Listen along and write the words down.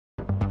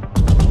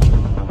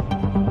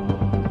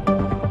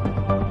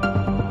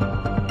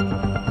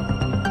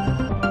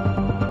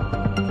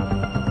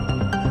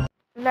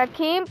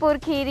लखीमपुर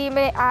खीरी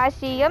में आज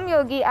सीएम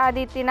योगी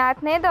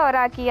आदित्यनाथ ने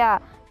दौरा किया,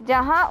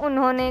 जहां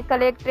उन्होंने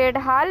कलेक्ट्रेट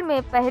हॉल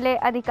में पहले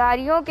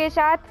अधिकारियों के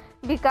साथ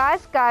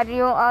विकास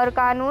कार्यों और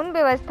कानून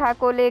व्यवस्था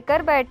को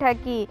लेकर बैठक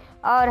की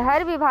और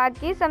हर विभाग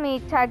की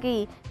समीक्षा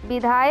की।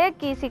 विधायक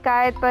की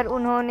शिकायत पर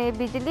उन्होंने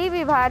बिजली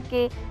विभाग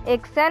के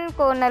एक्शन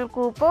को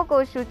नलकूपों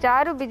को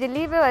सुचारू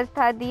बिजली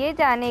व्यवस्था दिए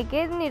जाने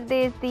के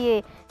निर्देश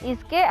दिए।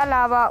 इसके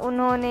अलावा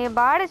उन्होंने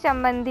बाढ़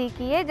संबंधी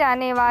किए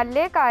जाने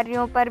वाले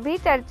कार्यों पर भी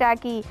चर्चा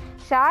की।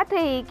 साथ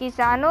ही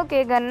किसानों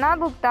के गन्ना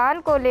भुगतान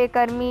को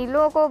लेकर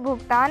मिलों को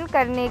भुगतान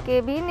करने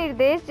के भी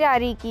निर्देश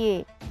जारी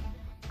किए।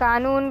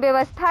 कानून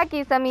व्यवस्था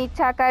की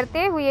समीक्षा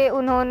करते हुए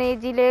उन्होंने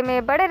जिले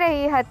में बढ़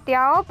रही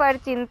हत्याओं पर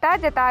चिंता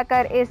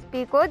जताकर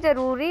एसपी को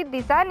जरूरी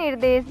दिशा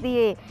निर्देश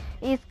दिए।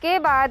 इसके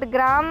बाद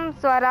ग्राम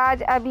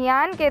स्वराज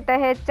अभियान के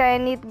तहत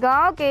चयनित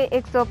गांव के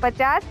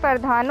 150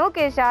 प्रधानों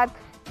के साथ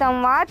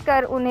संवाद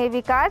कर उन्हें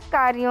विकास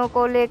कार्यों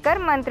को लेकर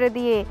मंत्र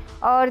दिए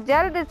और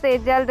जल्द से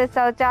जल्द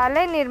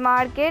शौचालय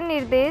निर्माण के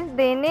निर्देश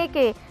देने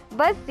के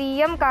बाद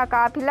सीएम का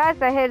काफिला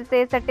शहर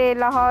से सटे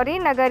लाहौरी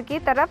नगर की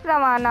तरफ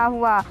रवाना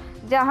हुआ,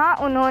 जहां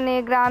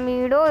उन्होंने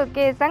ग्रामीणों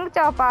के संग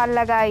चौपाल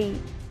लगाई।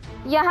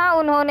 यहां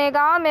उन्होंने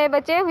गांव में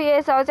बचे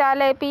हुए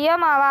शौचालय,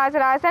 पीएम आवास,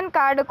 राशन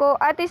कार्ड को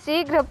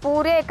अतिशीघ्र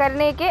पूरे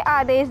करने के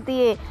आदेश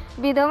दिए।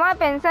 विधवा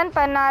पेंशन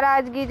पर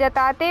नाराजगी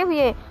जताते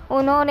हुए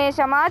उन्होंने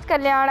समाज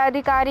कल्याण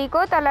अधिकारी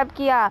को तलब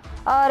किया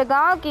और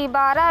गांव की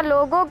 12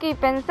 लोगों की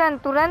पेंशन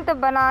तुरंत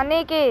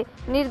बनाने के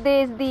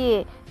निर्देश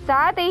दिए।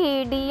 साथ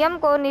ही डीएम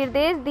को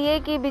निर्देश दिए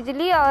कि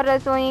बिजली और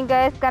रसोई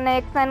गैस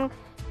कनेक्शन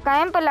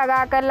कैंप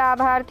लगाकर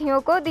लाभार्थियों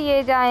को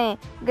दिए जाएं।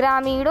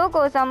 ग्रामीणों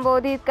को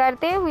संबोधित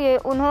करते हुए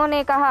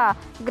उन्होंने कहा,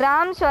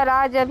 ग्राम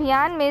स्वराज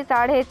अभियान में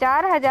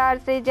 4,500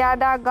 से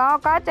ज़्यादा गांव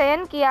का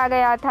चयन किया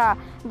गया था,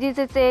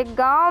 जिससे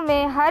गांव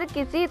में हर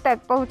किसी तक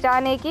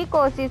पहुंचाने की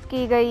कोशिश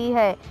की गई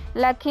है।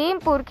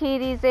 लखीमपुर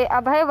खीरी से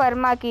अभय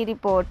वर्मा की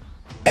रिपोर्ट।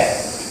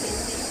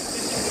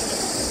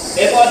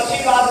 देखो,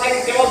 अच्छी बात है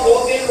कि केवल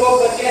 2-3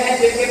 लोग बचे हैं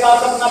जिनके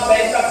पास अपना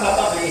बैंक का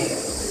खाता नहीं है,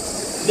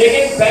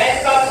 लेकिन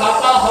बैंक का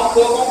खाता हम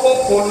लोगों को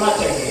खोलना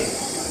चाहिए।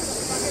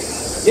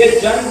 ये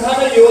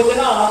जनधन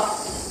योजना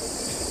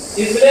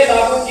इसलिए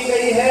लागू की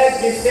गई है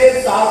जिससे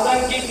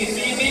शासन की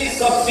किसी भी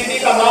सब्सिडी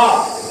का लाभ,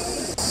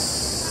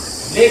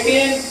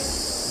 लेकिन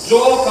जो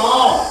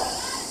गांव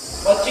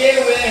बचे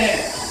हुए हैं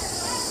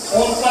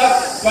उन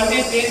तक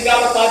पंडित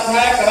दीनदयाल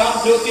उपाध्याय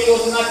ग्राम ज्योति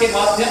योजना के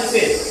माध्यम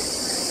से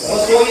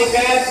रसोई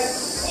गैस,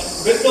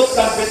 विद्युत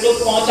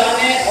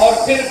पहुंचाने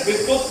और फिर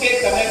विद्युत के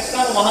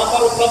कनेक्शन वहां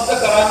पर उपलब्ध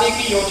कराने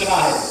की योजना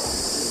है।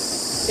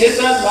 इस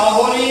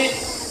लाहौरी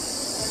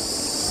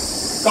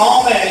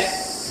गांव में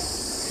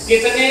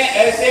कितने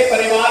ऐसे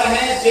परिवार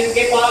हैं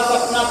जिनके पास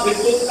अपना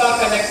विद्युत का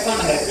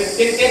कनेक्शन है?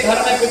 जिनके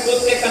घर में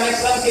विद्युत के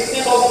कनेक्शन कितने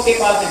लोगों के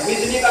पास है?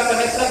 बिजली का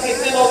कनेक्शन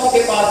कितने लोगों के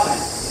पास है?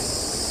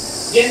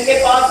 जिनके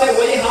पास है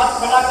वही हाथ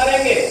खड़ा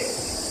करेंगे।